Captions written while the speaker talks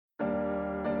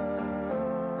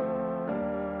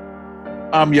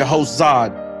I'm your host,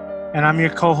 Zod. And I'm your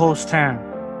co-host, Tan.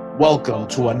 Welcome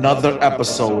to another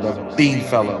episode of Dean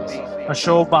Fellows, a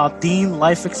show about Dean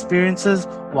life experiences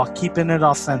while keeping it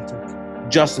authentic.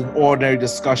 Just an ordinary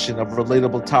discussion of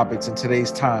relatable topics in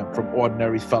today's time from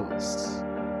ordinary fellas.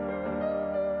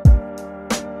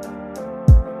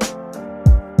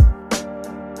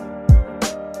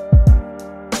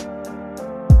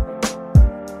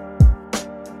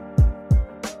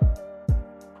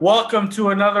 Welcome to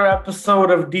another episode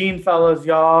of Dean Fellas,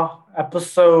 y'all.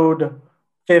 Episode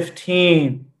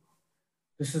 15.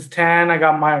 This is Tan. I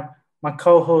got my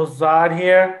co-host Zod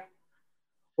here.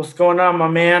 What's going on, my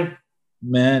man?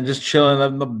 Man, just chilling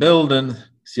in the building.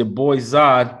 It's your boy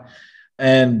Zod.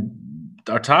 And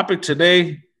our topic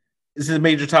today is a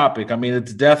major topic. I mean,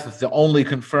 it's death. It's the only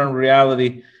confirmed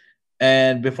reality.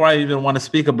 And before I even want to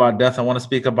speak about death, I want to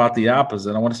speak about the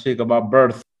opposite. I want to speak about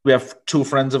birth. We have two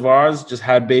friends of ours just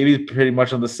had babies pretty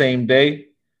much on the same day.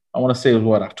 I want to say it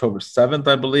was October 7th,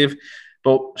 I believe.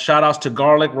 But shout outs to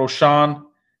Garlic, Roshan,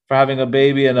 for having a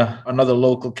baby, and another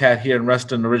local cat here in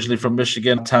Reston, originally from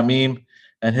Michigan, Tamim,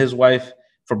 and his wife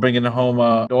for bringing home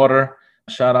a daughter.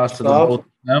 Shout outs to both of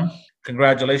them.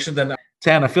 Congratulations. And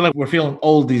Tan, I feel like we're feeling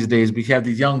old these days. We have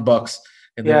these young bucks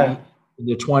in their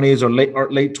 20s or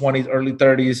late 20s, early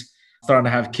 30s. Starting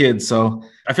to have kids. So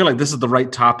I feel like this is the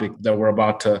right topic that we're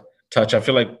about to touch. I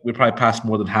feel like we probably passed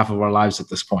more than half of our lives at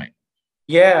this point.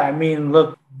 Yeah, I mean,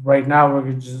 look, right now we're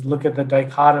going to just look at the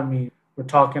dichotomy. We're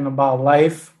talking about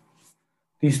life.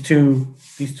 These two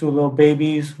little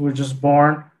babies who were just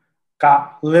born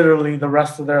got literally the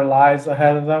rest of their lives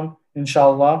ahead of them,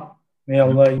 inshallah. May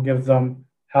Allah give them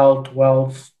health,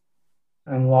 wealth,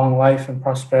 and long life and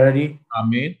prosperity.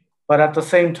 Ameen. But at the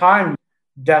same time,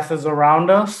 death is around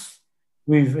us.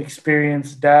 We've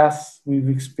experienced death. We've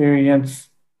experienced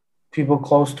people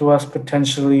close to us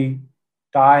potentially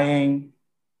dying,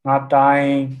 not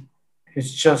dying.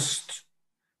 It's just,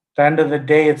 at the end of the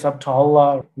day, it's up to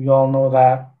Allah. We all know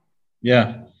that.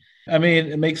 Yeah. I mean,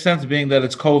 it makes sense being that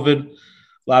it's COVID.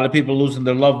 A lot of people losing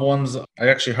their loved ones. I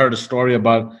actually heard a story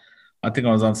about, I think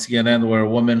I was on CNN, where a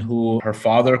woman who her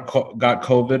father got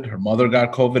COVID, her mother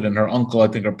got COVID, and her uncle, I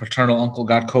think her paternal uncle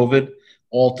got COVID.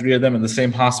 All three of them in the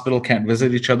same hospital can't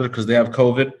visit each other because they have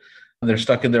COVID. And they're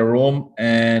stuck in their room,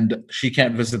 and she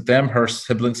can't visit them. Her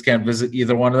siblings can't visit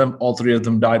either one of them. All three of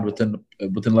them died within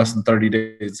less than 30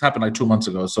 days. It's happened like 2 months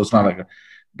ago, so it's not like a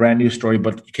brand new story.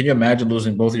 But can you imagine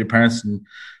losing both of your parents and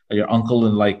your uncle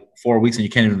in like 4 weeks, and you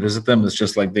can't even visit them? It's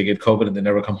just like they get COVID and they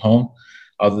never come home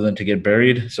other than to get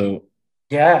buried. So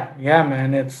yeah,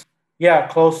 man. A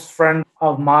close friend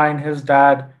of mine, his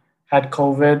dad had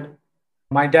COVID.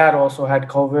 My dad also had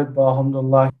COVID, but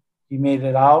alhamdulillah, he made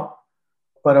it out.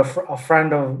 But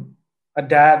a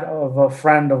dad of a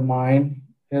friend of mine,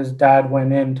 his dad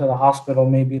went into the hospital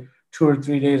maybe 2 or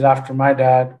 3 days after my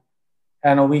dad.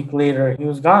 And a week later, he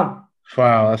was gone.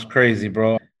 Wow, that's crazy,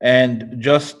 bro. And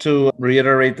just to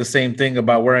reiterate the same thing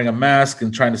about wearing a mask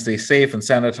and trying to stay safe and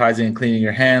sanitizing and cleaning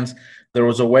your hands. There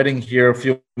was a wedding here a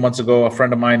few months ago. A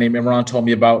friend of mine named Imran told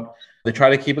me about. They try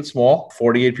to keep it small,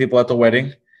 48 people at the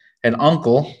wedding. An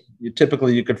uncle, you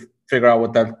could figure out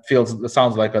what that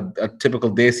sounds like, a typical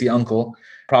Desi uncle,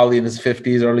 probably in his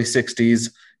 50s, early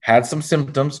 60s, had some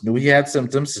symptoms, knew he had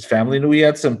symptoms, his family knew he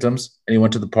had symptoms, and he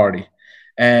went to the party.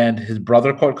 And his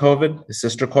brother caught COVID, his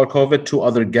sister caught COVID, 2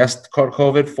 other guests caught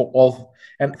COVID,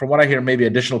 and from what I hear, maybe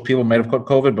additional people might have caught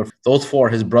COVID, but those 4,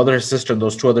 his brother, his sister, and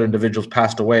those 2 other individuals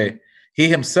passed away. He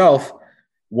himself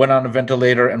went on a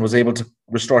ventilator and was able to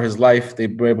restore his life. They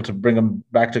were able to bring him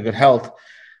back to good health.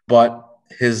 But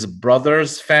his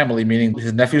brother's family, meaning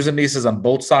his nephews and nieces on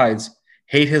both sides,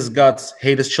 hate his guts,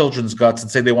 hate his children's guts,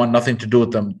 and say they want nothing to do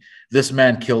with them. This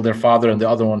man killed their father, and the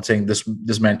other one saying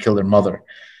this man killed their mother.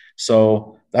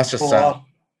 So that's just sad.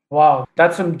 Wow.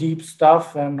 That's some deep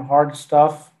stuff and hard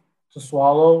stuff to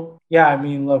swallow. Yeah, I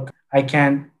mean, look, I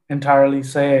can't entirely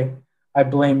say I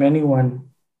blame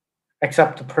anyone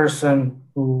except the person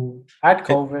who had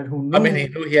COVID, who knew. I mean, he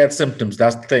knew he had symptoms.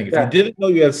 That's the thing. If you didn't know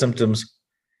you had symptoms,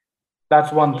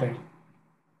 that's one thing.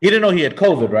 He didn't know he had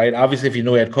COVID, right? Obviously, if you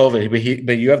knew he had COVID,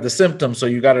 but you have the symptoms, so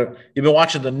you've been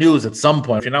watching the news at some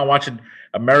point. If you're not watching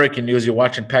American news, you're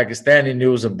watching Pakistani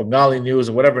news or Bengali news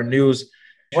or whatever news.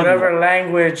 Whatever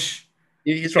language.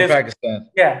 He's from Pakistan.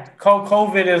 Yeah.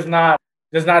 COVID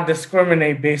does not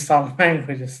discriminate based on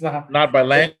language. It's not by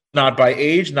language, not by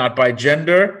age, not by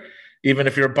gender. Even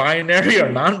if you're binary or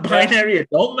non-binary, it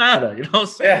don't matter. You know what I'm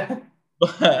saying? Yeah.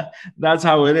 But that's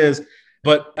how it is.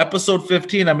 But episode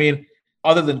 15, I mean,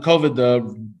 other than COVID,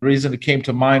 the reason it came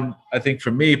to mind, I think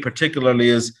for me particularly,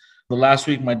 is the last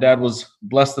week my dad was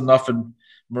blessed enough and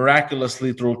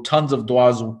miraculously, through tons of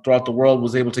du'as throughout the world,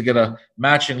 was able to get a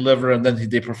matching liver, and then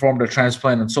they performed a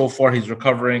transplant, and so far he's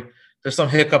recovering. There's some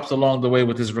hiccups along the way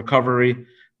with his recovery,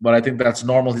 but I think that's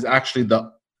normal. He's actually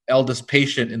the eldest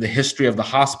patient in the history of the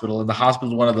hospital, and the hospital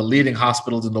is one of the leading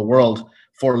hospitals in the world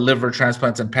for liver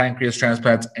transplants and pancreas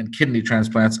transplants and kidney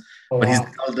transplants. Oh, but wow.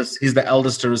 he's the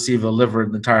eldest to receive a liver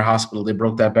in the entire hospital. They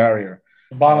broke that barrier.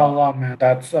 Subhanallah, man.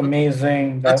 That's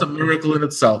amazing. That's a miracle in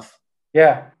itself.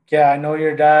 Yeah, I know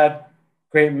your dad.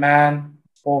 Great man.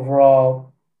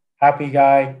 Overall, happy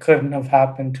guy. Couldn't have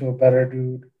happened to a better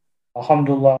dude.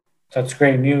 Alhamdulillah. That's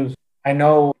great news. I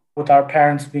know with our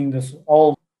parents being this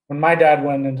old, when my dad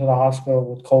went into the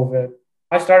hospital with COVID,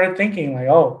 I started thinking, like,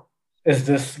 oh, is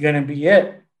this going to be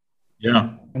it?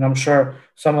 Yeah. And I'm sure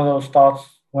some of those thoughts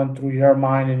went through your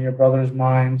mind and your brother's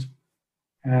minds.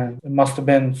 And it must have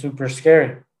been super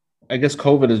scary. I guess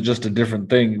COVID is just a different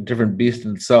thing, different beast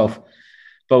in itself.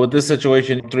 But with this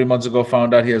situation, 3 months ago,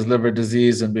 found out he has liver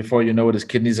disease. And before you know it, his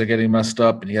kidneys are getting messed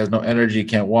up and he has no energy, he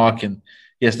can't walk, and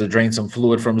he has to drain some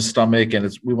fluid from his stomach.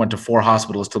 And we went to 4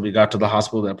 hospitals till we got to the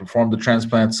hospital that performed the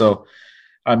transplant. So,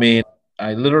 I mean,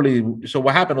 so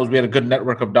what happened was we had a good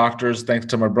network of doctors. Thanks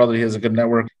to my brother, he has a good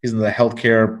network. He's in the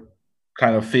healthcare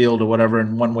kind of field or whatever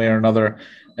in one way or another.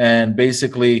 And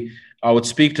basically, I would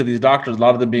speak to these doctors, a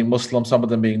lot of them being Muslim, some of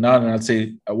them being non, and I'd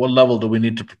say, at what level do we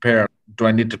need to prepare? Do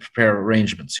I need to prepare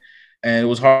arrangements? And it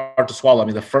was hard to swallow. I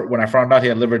mean, when I found out he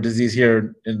had liver disease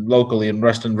here locally in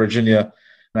Reston, Virginia,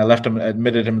 and I left him,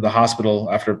 admitted him in the hospital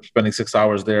after spending 6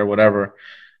 hours there, whatever.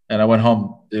 And I went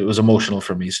home. It was emotional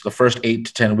for me. So the first 8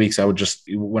 to 10 weeks, I would just,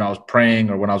 when I was praying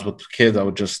or when I was with kids, I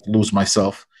would just lose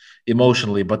myself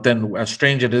emotionally. But then, as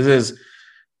strange as it is,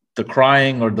 the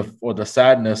crying or the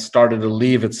sadness started to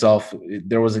leave itself.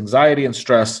 There was anxiety and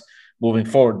stress moving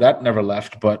forward. That never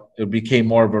left, but it became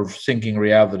more of a sinking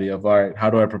reality of, all right, how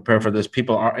do I prepare for this?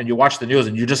 And you watch the news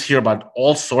and you just hear about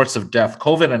all sorts of death,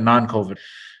 COVID and non-COVID,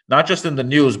 not just in the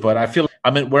news, but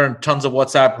we're in tons of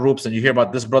WhatsApp groups and you hear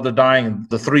about this brother dying and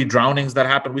the 3 drownings that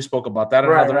happened. We spoke about that.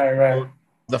 Right.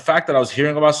 The fact that I was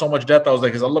hearing about so much death, I was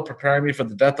like, is Allah preparing me for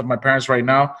the death of my parents right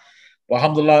now? Well,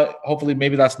 alhamdulillah, hopefully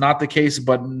maybe that's not the case,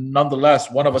 but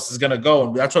nonetheless, one of us is going to go.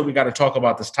 And that's why we got to talk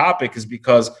about this topic, is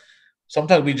because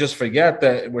sometimes we just forget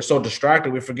that we're so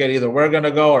distracted. We forget either we're going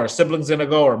to go or our siblings going to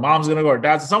go or mom's going to go or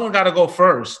dad's. Someone got to go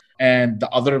first. And the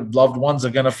other loved ones are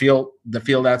going to feel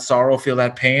that sorrow, feel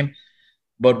that pain.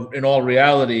 But in all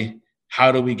reality,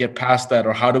 how do we get past that,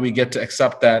 or how do we get to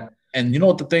accept that? And you know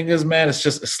what the thing is, man? It's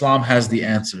just Islam has the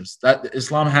answers.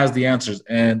 Islam has the answers.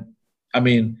 And I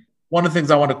mean, one of the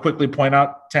things I want to quickly point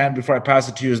out, Tan, before I pass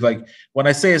it to you, is like, when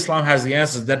I say Islam has the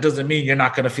answers, that doesn't mean you're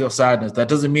not going to feel sadness. That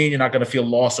doesn't mean you're not going to feel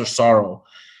loss or sorrow.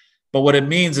 But what it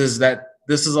means is that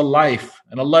this is a life.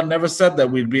 And Allah never said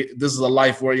that this is a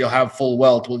life where you'll have full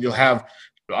wealth, where you'll have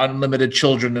unlimited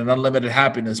children and unlimited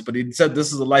happiness. But he said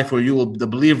this is a life where the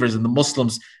believers and the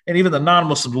Muslims and even the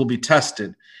non-Muslims will be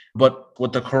tested. But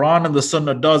what the Quran and the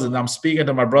Sunnah does, and I'm speaking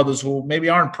to my brothers who maybe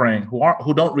aren't praying,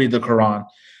 who don't read the Quran,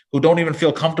 who don't even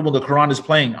feel comfortable the Quran is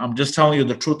playing. I'm just telling you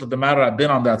the truth of the matter. I've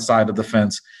been on that side of the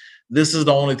fence. This is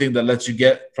the only thing that lets you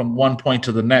get from one point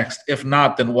to the next. If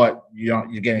not, then what? You're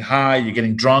getting high, you're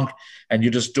getting drunk, and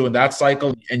you're just doing that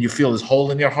cycle, and you feel this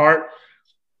hole in your heart.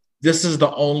 This is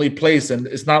the only place, and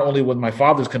it's not only with my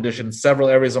father's condition, in several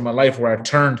areas of my life where I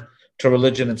turned to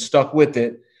religion and stuck with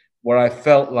it, where I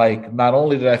felt like not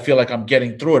only did I feel like I'm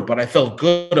getting through it, but I felt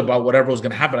good about whatever was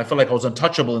going to happen. I felt like I was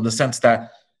untouchable in the sense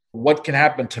that what can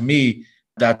happen to me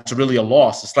that's really a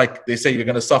loss? It's like they say you're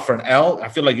going to suffer an L. I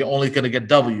feel like you're only going to get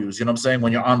W's. You know what I'm saying?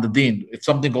 When you're on the deen, if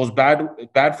something goes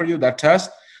bad for you, that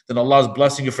test, then Allah is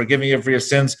blessing you, forgiving you for your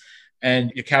sins,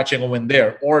 and you're catching a win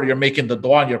there. Or you're making the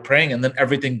dua and you're praying, and then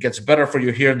everything gets better for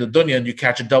you here in the dunya, and you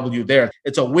catch a W there.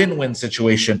 It's a win-win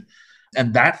situation.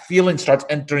 And that feeling starts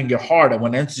entering your heart. And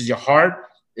when it enters your heart,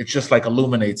 it just like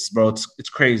illuminates, bro. It's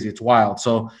crazy. It's wild.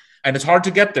 So, and it's hard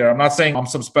to get there. I'm not saying I'm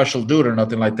some special dude or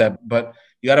nothing like that, but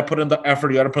you got to put in the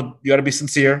effort. You got to be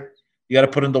sincere. You got to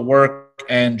put in the work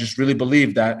and just really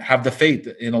believe that, have the faith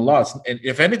in Allah. And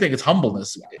if anything, it's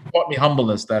humbleness. It taught me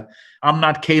humbleness, that I'm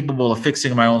not capable of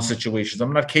fixing my own situations.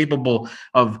 I'm not capable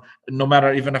of, no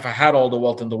matter, even if I had all the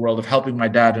wealth in the world, of helping my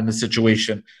dad in this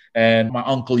situation. And my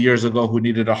uncle years ago who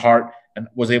needed a heart and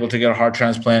was able to get a heart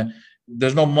transplant.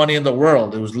 There's no money in the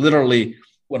world. It was literally,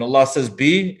 when Allah says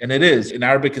be, and it is. In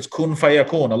Arabic, it's kun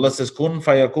fayakun. Allah says kun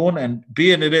fayakun, and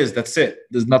be, and it is. That's it.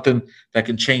 There's nothing that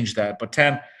can change that. But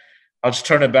Tan, I'll just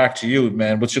turn it back to you,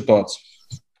 man. What's your thoughts?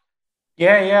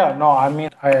 Yeah. No, I mean,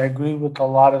 I agree with a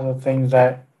lot of the things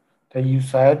that you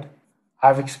said.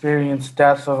 I've experienced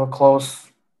death of a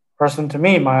close person to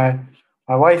me. My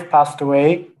My wife passed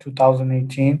away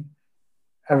 2018.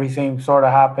 Everything sort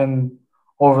of happened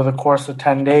over the course of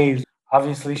 10 days.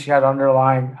 Obviously, she had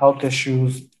underlying health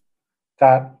issues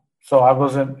that, so I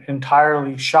wasn't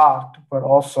entirely shocked, but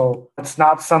also it's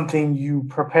not something you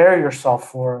prepare yourself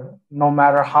for, no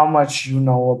matter how much you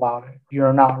know about it.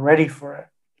 You're not ready for it.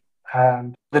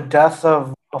 And the death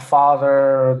of a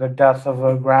father, or the death of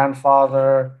a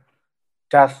grandfather,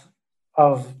 death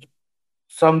of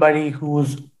somebody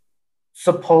who's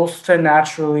supposed to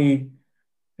naturally,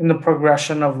 in the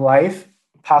progression of life,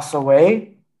 pass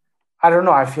away. I don't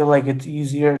know. I feel like it's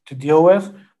easier to deal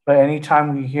with. But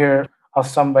anytime we hear of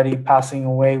somebody passing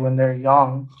away when they're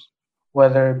young,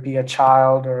 whether it be a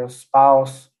child or a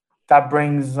spouse, that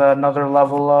brings another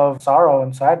level of sorrow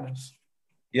and sadness.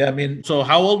 Yeah, I mean, so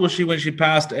how old was she when she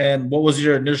passed, and what was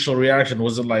your initial reaction?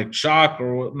 Was it like shock,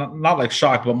 or not like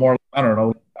shock, but more, I don't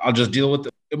know, I'll just deal with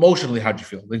it. Emotionally, how'd you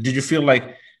feel? Like, did you feel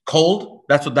like cold?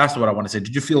 That's what I want to say.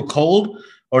 Did you feel cold,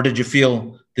 or did you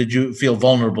feel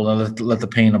vulnerable and let the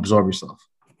pain absorb yourself?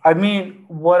 I mean,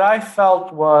 what I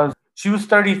felt was she was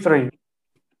 33.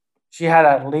 She had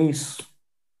at least,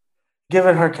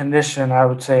 given her condition, I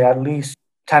would say at least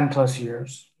 10 plus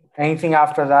years. Anything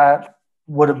after that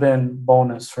would have been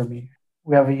bonus for me.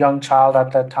 We have a young child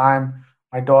at that time.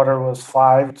 My daughter was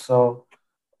 5. So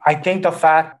I think the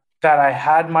fact that I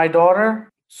had my daughter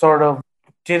sort of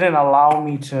didn't allow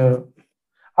me to,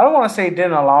 I don't want to say it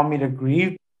didn't allow me to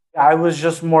grieve. I was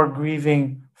just more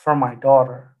grieving for my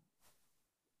daughter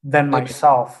than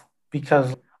myself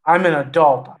because I'm an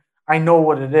adult. I know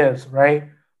what it is, right?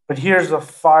 But here's a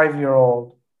 5-year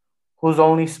old who's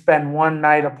only spent one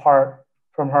night apart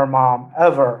from her mom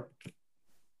ever.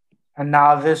 And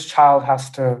now this child has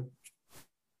to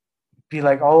be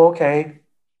like, oh, okay,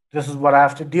 this is what I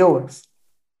have to deal with.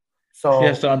 She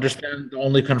has So, to understand the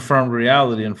only confirmed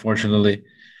reality, unfortunately.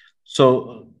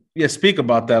 So, yeah, speak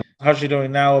about that. How's she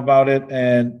doing now about it?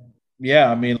 And yeah,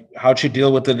 I mean, how'd she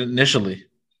deal with it initially?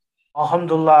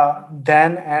 Alhamdulillah,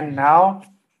 then and now,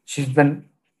 she's been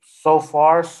so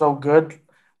far so good.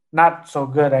 Not so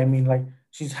good, I mean, like,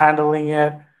 she's handling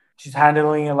it. She's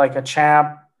handling it like a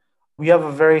champ. We have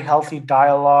a very healthy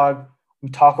dialogue. We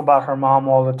talk about her mom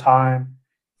all the time.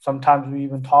 Sometimes we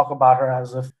even talk about her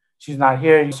as if she's not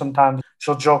here. Sometimes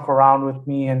she'll joke around with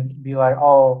me and be like,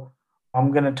 oh,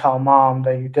 I'm going to tell mom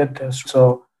that you did this.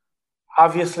 So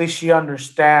obviously, she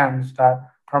understands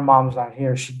that her mom's not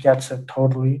here. She gets it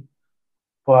totally.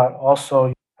 But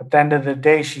also, at the end of the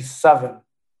day, she's 7.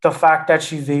 The fact that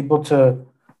she's able to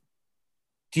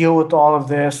deal with all of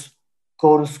this,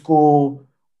 go to school.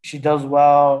 She does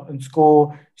well in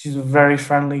school. She's a very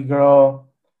friendly girl.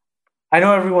 I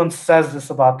know everyone says this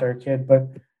about their kid, but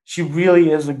she really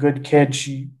is a good kid.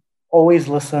 She always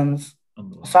listens.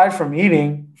 Aside from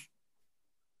eating,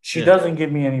 she Yeah. doesn't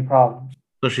give me any problems.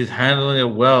 So she's handling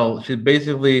it well. She's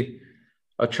basically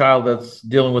a child that's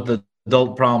dealing with the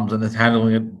adult problems and is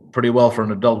handling it pretty well for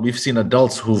an adult. We've seen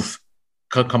adults who've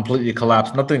completely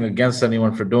collapsed. Nothing against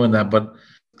anyone for doing that, but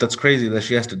that's crazy that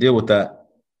she has to deal with that.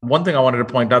 One thing I wanted to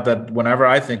point out, that whenever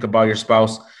I think about your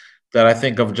spouse, that I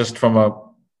think of just from a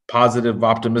positive,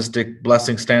 optimistic,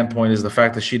 blessing standpoint, is the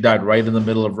fact that she died right in the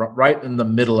middle of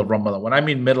Ramadan. When I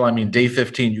mean middle, I mean day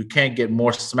 15. You can't get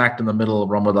more smacked in the middle of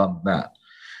Ramadan than that.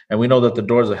 And we know that the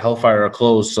doors of hellfire are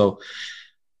closed. So,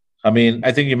 I mean,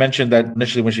 I think you mentioned that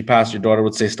initially when she passed, your daughter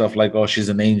would say stuff like, "Oh, she's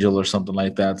an angel" or something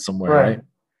like that somewhere, Right. right?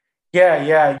 Yeah,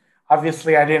 yeah.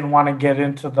 Obviously, I didn't want to get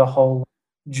into the whole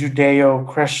Judeo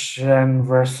Christian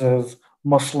versus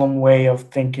Muslim way of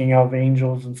thinking of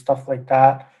angels and stuff like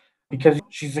that because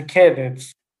she's a kid.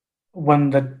 It's when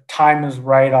the time is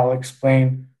right, I'll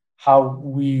explain how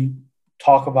we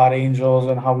talk about angels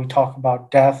and how we talk about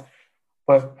death.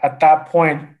 But at that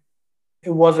point,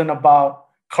 it wasn't about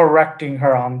correcting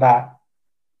her on that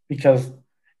because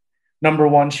number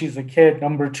one, she's a kid.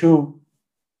 Number two,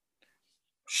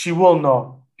 she will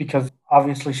know because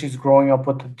obviously she's growing up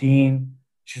with the dean,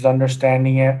 she's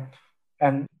understanding it.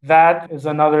 And that is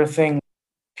another thing.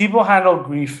 People handle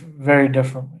grief very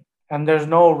differently, and there's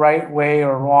no right way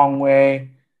or wrong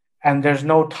way, and there's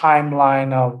no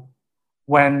timeline of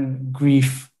when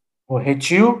grief will hit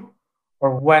you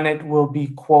or when it will be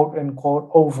quote unquote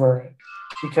over it.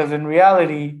 Because in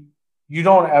reality, you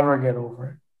don't ever get over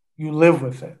it, you live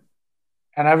with it.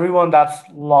 And everyone that's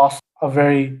lost a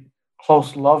very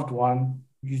close loved one,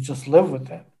 you just live with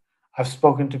it. I've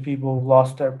spoken to people who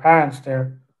lost their parents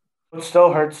there. It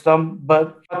still hurts them,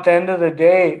 but at the end of the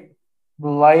day,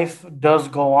 life does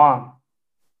go on.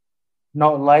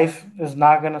 No, life is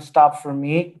not going to stop for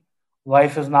me.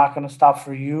 Life is not going to stop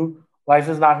for you. Life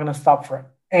is not going to stop for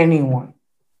anyone.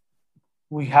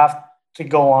 We have to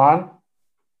go on.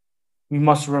 We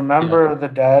must remember the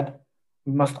dead.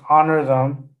 We must honor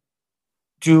them,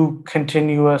 do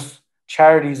continuous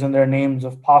charities in their names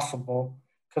if possible,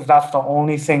 because that's the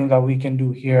only thing that we can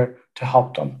do here to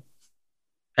help them.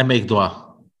 And make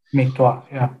dua. Make dua,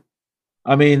 yeah.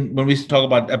 I mean, when we talk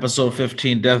about episode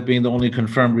 15, death being the only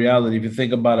confirmed reality, if you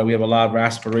think about it, we have a lot of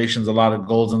aspirations, a lot of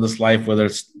goals in this life, whether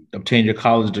it's obtain your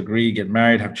college degree, get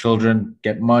married, have children,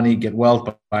 get money, get wealth,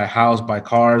 buy a house, buy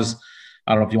cars.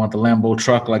 I don't know if you want the Lambo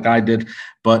truck like I did,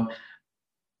 but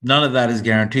none of that is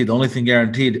guaranteed. The only thing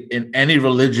guaranteed in any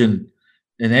religion,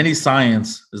 in any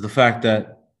science, is the fact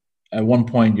that at one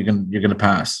point you're gonna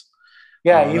pass.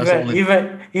 Yeah,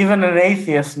 even an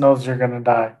atheist knows you're gonna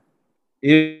die.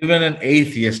 Even an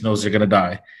atheist knows you're gonna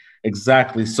die.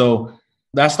 Exactly. So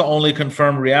that's the only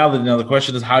confirmed reality. Now the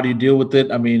question is, how do you deal with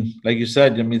it? I mean, like you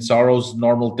said, sorrow's a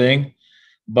normal thing.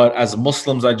 But as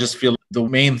Muslims, I just feel the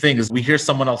main thing is we hear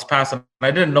someone else pass. And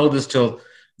I didn't know this till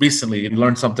recently. You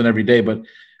learn something every day, but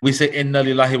we say inna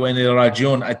lillahi wa inna ilaihi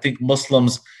rajiun. I think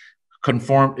Muslims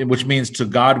conform, which means to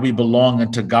God we belong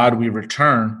and to God we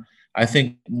return. I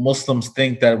think Muslims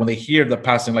think that when they hear the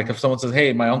passing, like if someone says,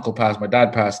 hey, my uncle passed, my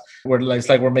dad passed, it's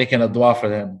like we're making a dua for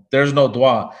them. There's no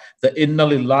dua. The inna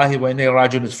lillahi wa inna ilaihi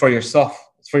rajiun is for yourself.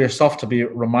 It's for yourself to be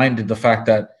reminded the fact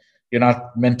that you're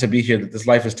not meant to be here, that this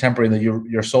life is temporary, and that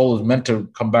your soul is meant to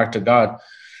come back to God.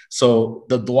 So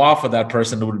the dua for that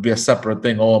person would be a separate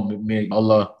thing. Oh, may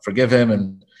Allah forgive him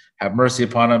and have mercy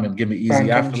upon him and give me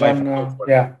easy afterlife.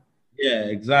 Yeah,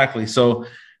 exactly. So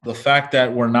the fact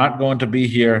that we're not going to be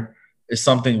here is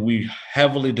something we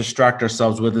heavily distract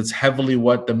ourselves with. It's heavily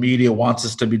what the media wants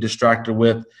us to be distracted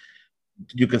with.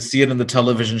 You can see it in the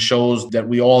television shows that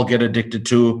we all get addicted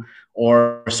to,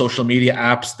 or social media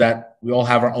apps that we all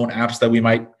have our own apps that we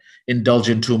might indulge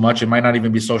in too much. It might not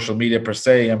even be social media per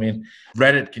se. I mean,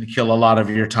 Reddit can kill a lot of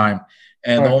your time.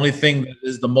 And the only thing that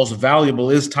is the most valuable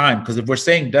is time. Because if we're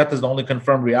saying death is the only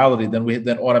confirmed reality,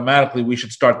 then automatically we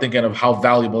should start thinking of how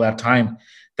valuable that time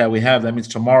that we have. That means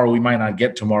tomorrow we might not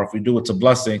get tomorrow. If we do, it's a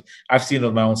blessing. I've seen it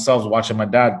with my own self, watching my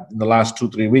dad in the last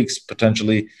 2-3 weeks,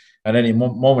 potentially at any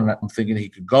moment, I'm thinking he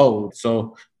could go.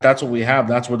 So that's what we have.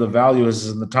 That's where the value is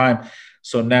in the time.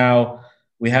 So now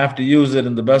we have to use it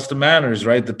in the best of manners,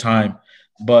 right? The time.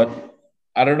 But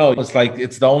I don't know. It's like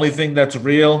it's the only thing that's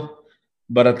real.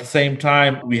 But at the same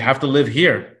time, we have to live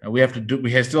here, and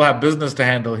we still have business to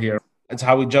handle here. It's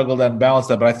how we juggle that and balance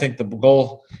that. But I think the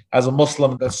goal as a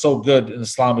Muslim that's so good in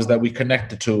Islam is that we connect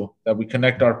the two, that we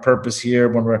connect our purpose here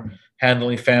when we're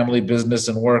handling family, business,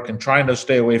 and work, and trying to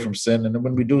stay away from sin. And then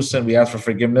when we do sin, we ask for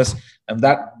forgiveness, and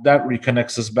that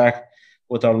reconnects us back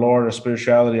with our Lord, our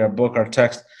spirituality, our book, our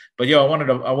text. But I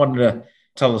wanted to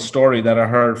tell a story that I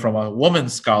heard from a woman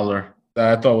scholar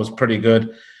that I thought was pretty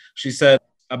good. She said,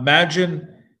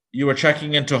 imagine you were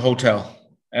checking into a hotel,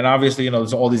 and obviously,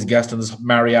 there's all these guests in this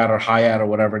Marriott or Hyatt or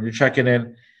whatever, and you're checking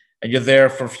in, and you're there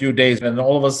for a few days, and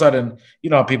all of a sudden,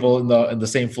 people in the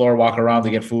same floor walk around,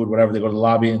 they get food, whatever, they go to the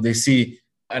lobby, and they see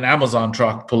an Amazon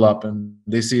truck pull up, and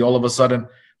they see all of a sudden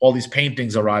all these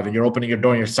paintings arrive, and you're opening your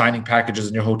door and you're signing packages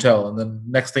in your hotel, and then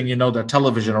next thing you know, the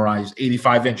television arrives,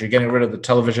 85-inch. You're getting rid of the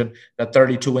television, that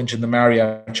 32-inch in the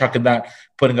Marriott, chucking that,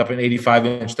 putting up an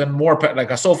 85-inch. Then more,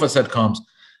 like a sofa set comes.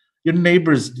 Your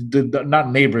neighbors,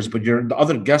 not neighbors, but the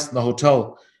other guests in the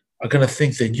hotel are going to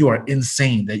think that you are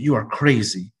insane, that you are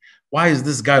crazy. Why is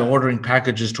this guy ordering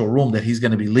packages to a room that he's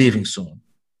going to be leaving soon?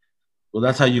 Well,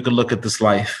 that's how you can look at this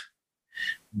life.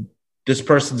 This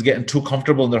person's getting too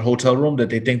comfortable in their hotel room that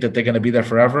they think that they're going to be there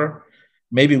forever.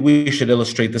 Maybe we should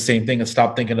illustrate the same thing and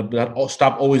stop thinking about,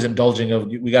 stop always indulging of,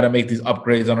 we got to make these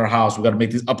upgrades on our house. We got to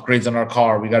make these upgrades on our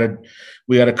car. We got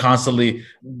to constantly,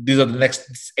 these are the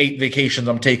next 8 vacations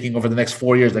I'm taking over the next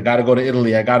 4 years. I got to go to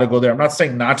Italy. I got to go there. I'm not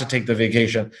saying not to take the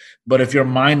vacation, but if your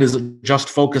mind is just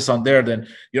focused on there, then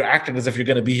you're acting as if you're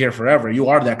going to be here forever. You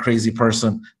are that crazy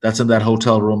person that's in that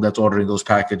hotel room that's ordering those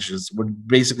packages. We're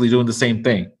basically doing the same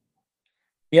thing.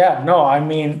 Yeah, no, I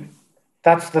mean,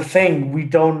 that's the thing. We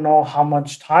don't know how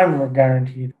much time we're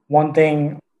guaranteed. One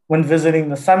thing, when visiting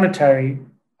the cemetery,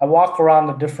 I walk around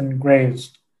the different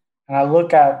graves and I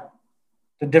look at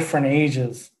the different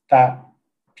ages that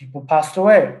people passed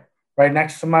away. Right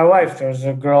next to my wife, there's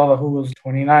a girl who was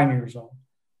 29 years old.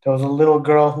 There was a little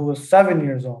girl who was 7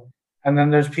 years old. And then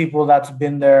there's people that's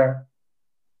been there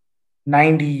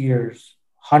 90 years,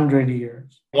 100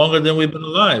 years. Longer than we've been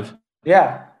alive.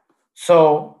 Yeah.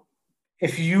 So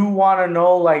if you want to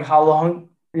know like how long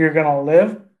you're going to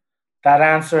live, that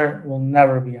answer will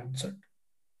never be answered.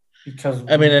 Because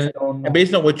I mean, and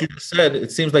based on what you just said,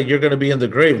 it seems like you're going to be in the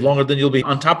grave longer than you'll be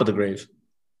on top of the grave.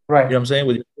 You know what I'm saying?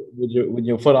 With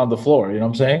your foot on the floor. You know what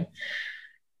I'm saying?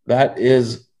 That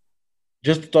is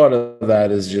just the thought of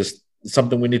that is just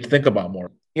something we need to think about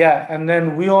more. Yeah, and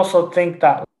then we also think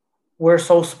that we're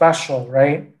so special,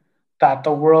 right? That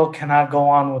the world cannot go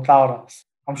on without us.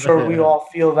 I'm sure we all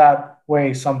feel that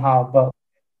way somehow, but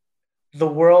the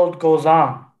world goes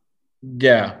on.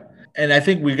 Yeah. And I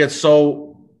think we get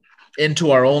so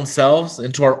into our own selves,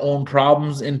 into our own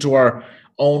problems, into our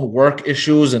own work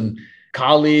issues and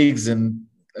colleagues and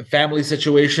family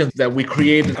situations that we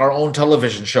create our own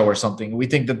television show or something. We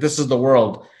think that this is the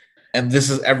world and this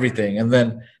is everything. And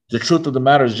then the truth of the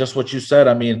matter is just what you said.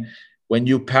 I mean, when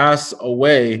you pass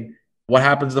away, what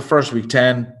happens the first week?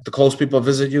 10, the close people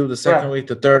visit you, the second week,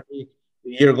 the third week,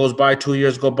 the year goes by, 2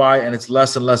 years go by, and it's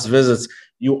less and less visits.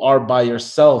 You are by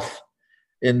yourself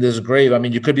in this grave. I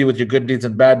mean, you could be with your good deeds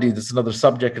and bad deeds. It's another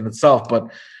subject in itself,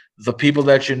 but the people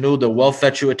that you knew, the wealth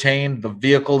that you attained, the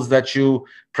vehicles that you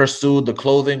pursued, the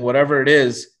clothing, whatever it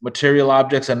is, material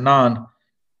objects and non,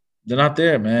 they're not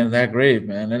there, man, in that grave,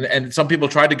 man. And some people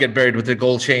try to get buried with their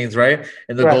gold chains, right?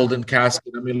 In the golden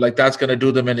casket. I mean, like, that's going to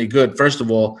do them any good. First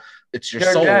of all, it's your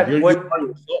soul. Dead.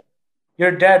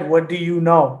 You're dead. What do you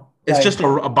know? It's just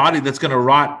a body that's going to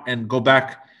rot and go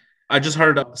back. I just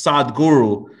heard of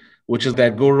Sadhguru, which is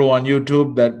that guru on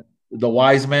YouTube, that the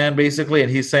wise man, basically. And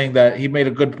he's saying that he made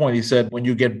a good point. He said, when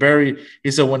you get buried,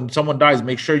 he said, when someone dies,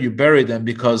 make sure you bury them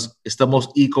because it's the most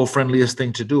eco-friendliest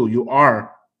thing to do. You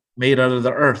are made out of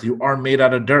the earth. You are made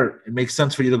out of dirt. It makes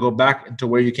sense for you to go back into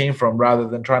where you came from rather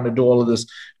than trying to do all of this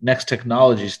next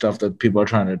technology stuff that people are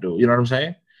trying to do. You know what I'm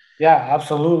saying? Yeah,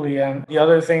 absolutely. And the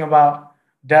other thing about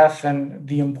death and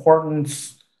the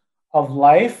importance of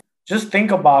life, just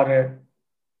think about it.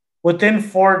 Within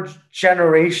 4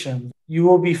 generations, you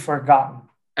will be forgotten.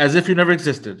 As if you never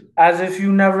existed. As if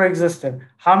you never existed.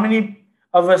 How many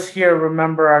of us here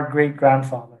remember our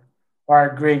great-grandfather or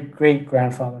our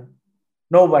great-great-grandfather?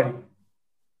 Nobody.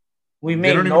 They don't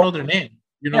even know their name.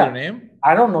 You know their name?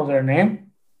 I don't know their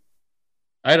name.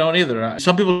 I don't either.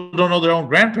 Some people don't know their own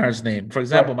grandparents' name. For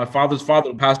example, my father's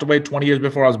father passed away 20 years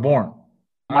before I was born.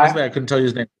 Honestly, I couldn't tell you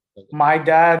his name. My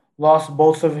dad lost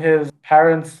both of his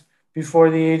parents before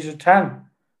the age of 10,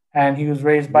 and he was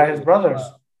raised by his brothers.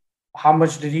 How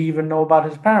much did he even know about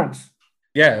his parents?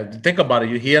 Yeah, think about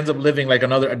it. He ends up living like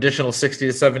another additional 60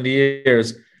 to 70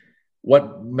 years.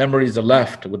 What memories are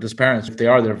left with his parents? If they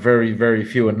are, they're very, very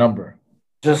few in number.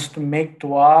 Just make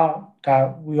dua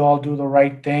that we all do the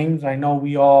right things. I know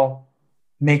we all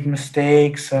make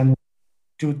mistakes and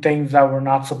do things that we're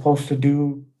not supposed to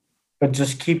do, but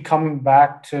just keep coming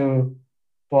back to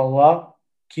Allah.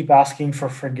 Keep asking for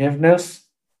forgiveness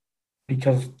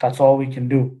because that's all we can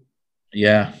do.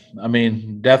 Yeah. I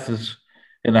mean, death is,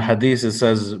 in a hadith, it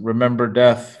says, remember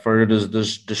death, for it is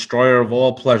the destroyer of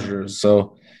all pleasures.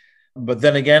 So, but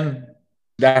then again,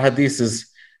 that hadith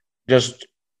is just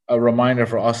a reminder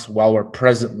for us while we're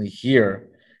presently here.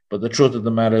 But the truth of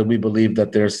the matter, we believe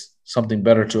that there's something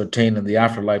better to attain in the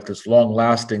afterlife that's long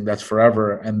lasting, that's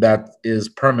forever, and that is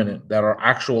permanent, that our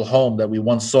actual home that we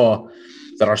once saw,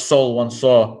 that our soul once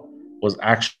saw, was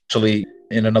actually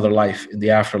in another life, in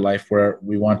the afterlife, where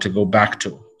we want to go back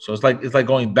to. So it's like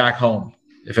going back home,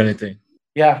 if anything.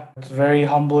 Yeah, it's a very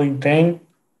humbling thing.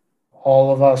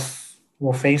 All of us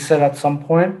will face it at some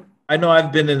point. I know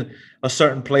I've been in a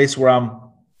certain place where I'm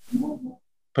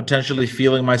potentially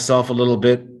feeling myself a little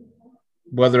bit,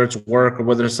 whether it's work or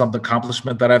whether it's some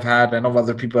accomplishment that I've had. I know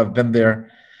other people have been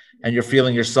there, and you're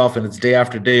feeling yourself, and it's day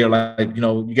after day. You're like,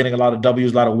 you're getting a lot of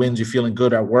W's, a lot of wins. You're feeling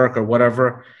good at work or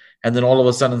whatever. And then all of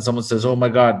a sudden someone says, oh my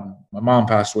God, my mom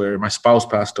passed away, or my spouse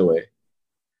passed away.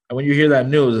 And when you hear that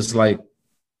news, it's like,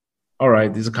 all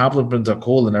right, these accomplishments are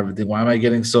cool and everything. Why am I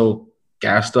getting so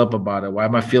gassed up about it? Why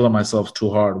am I feeling myself too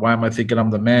hard? Why am I thinking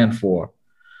I'm the man for?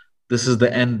 This is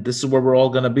the end. This is where we're all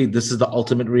going to be. This is the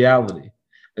ultimate reality,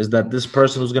 is that this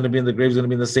person who's going to be in the grave is going to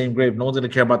be in the same grave. No one's going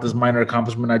to care about this minor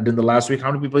accomplishment I did the last week.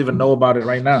 How many people even know about it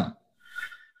right now?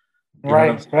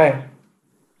 Right.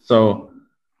 So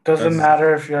doesn't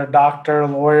matter if you're a doctor,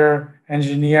 lawyer,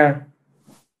 engineer.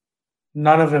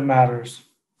 None of it matters.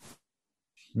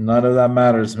 None of that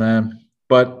matters, man.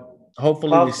 But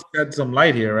hopefully we shed some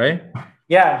light here, right?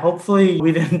 Yeah, hopefully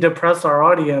we didn't depress our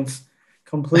audience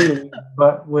completely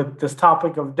but with this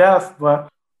topic of death. But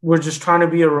we're just trying to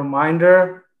be a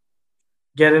reminder.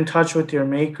 Get in touch with your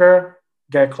maker.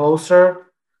 Get closer.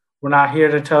 We're not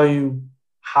here to tell you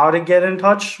how to get in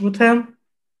touch with him.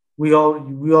 We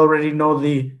already know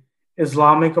the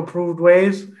Islamic approved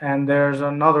ways, and there's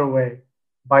another way,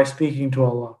 by speaking to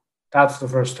Allah. That's the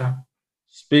first step.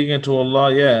 Speaking to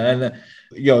Allah, yeah. And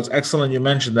it's excellent you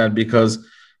mentioned that, because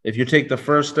if you take the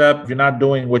first step, if you're not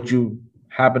doing what you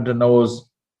happen to know is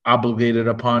obligated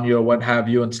upon you or what have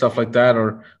you and stuff like that,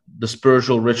 or the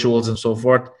spiritual rituals and so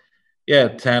forth, yeah,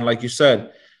 Tan, like you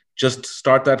said, just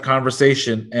start that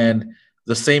conversation. And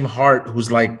the same heart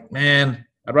who's like, man,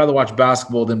 I'd rather watch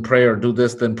basketball than pray, or do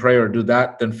this than pray, or do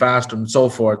that than fast, and so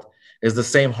forth, is the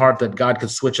same heart that God could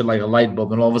switch it like a light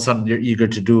bulb, and all of a sudden you're eager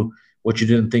to do what you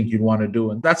didn't think you'd want to do.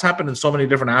 And that's happened in so many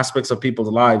different aspects of people's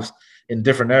lives in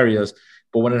different areas.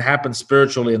 But when it happens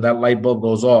spiritually and that light bulb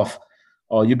goes off,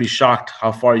 oh, you'd be shocked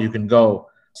how far you can go.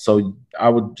 So I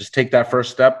would just take that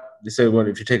first step. They say, well,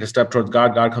 if you take a step towards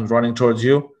God, God comes running towards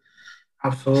you.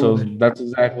 Absolutely. So that's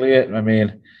exactly it. I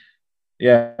mean,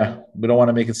 yeah, we don't want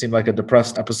to make it seem like a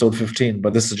depressed episode 15,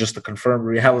 but this is just a confirmed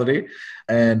reality.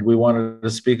 And we wanted to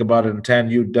speak about it. And Tan,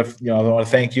 I want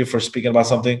to thank you for speaking about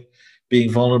something,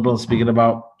 being vulnerable and speaking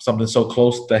about something so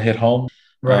close that hit home.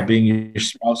 Right. Being your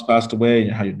spouse passed away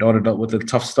and how your daughter dealt with the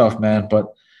tough stuff, man.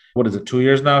 But what is it, 2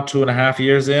 years now, 2.5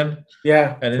 years in?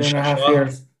 Yeah, and 2.5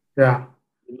 years. Yeah.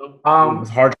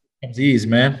 With hardship comes ease,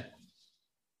 man.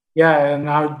 Yeah, and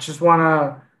I just want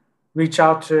to reach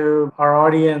out to our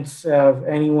audience. If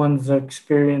anyone's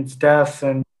experienced death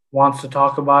and wants to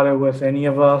talk about it with any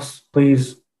of us,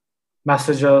 please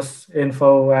message us,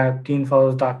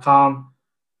 info@deanfellows.com.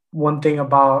 One thing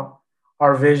about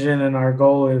our vision and our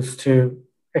goal is to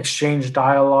exchange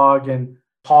dialogue and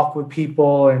talk with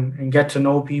people and get to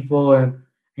know people and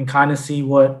kind of see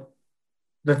what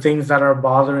the things that are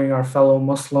bothering our fellow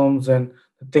Muslims and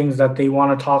the things that they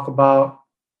want to talk about.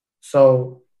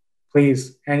 So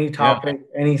please, any topic,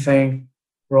 anything,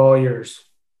 we're all yours.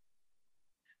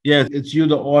 Yeah, it's you,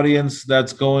 the audience,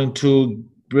 that's going to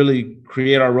really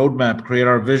create our roadmap, create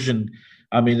our vision.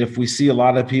 I mean, if we see a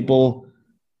lot of people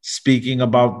speaking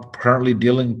about currently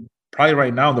dealing, probably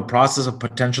right now, in the process of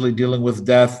potentially dealing with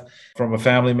death from a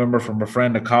family member, from a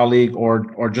friend, a colleague,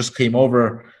 or just came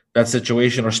over that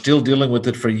situation, or still dealing with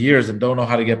it for years and don't know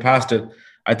how to get past it,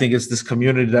 I think it's this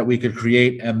community that we could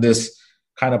create, and this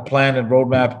kind of plan and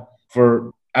roadmap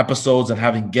for episodes and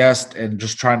having guests and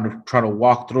just trying to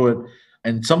walk through it.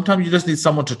 And sometimes you just need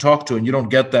someone to talk to, and you don't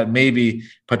get that maybe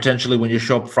potentially when you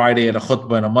show up Friday at a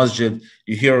khutbah in a masjid.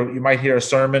 You might hear a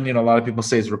sermon. A lot of people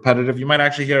say it's repetitive. You might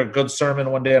actually hear a good sermon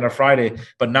one day on a Friday,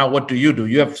 but now what do?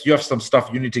 You have some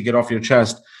stuff you need to get off your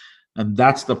chest. And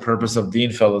that's the purpose of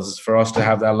Deen Fellows, is for us to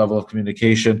have that level of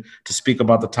communication, to speak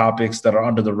about the topics that are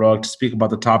under the rug, to speak about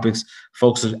the topics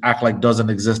folks act like doesn't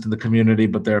exist in the community,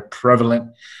 but they're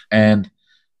prevalent. And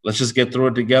let's just get through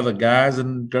it together, guys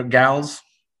and gals.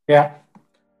 Yeah.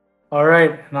 All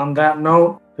right. And on that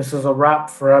note, this is a wrap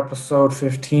for episode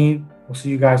 15. We'll see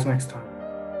you guys next time.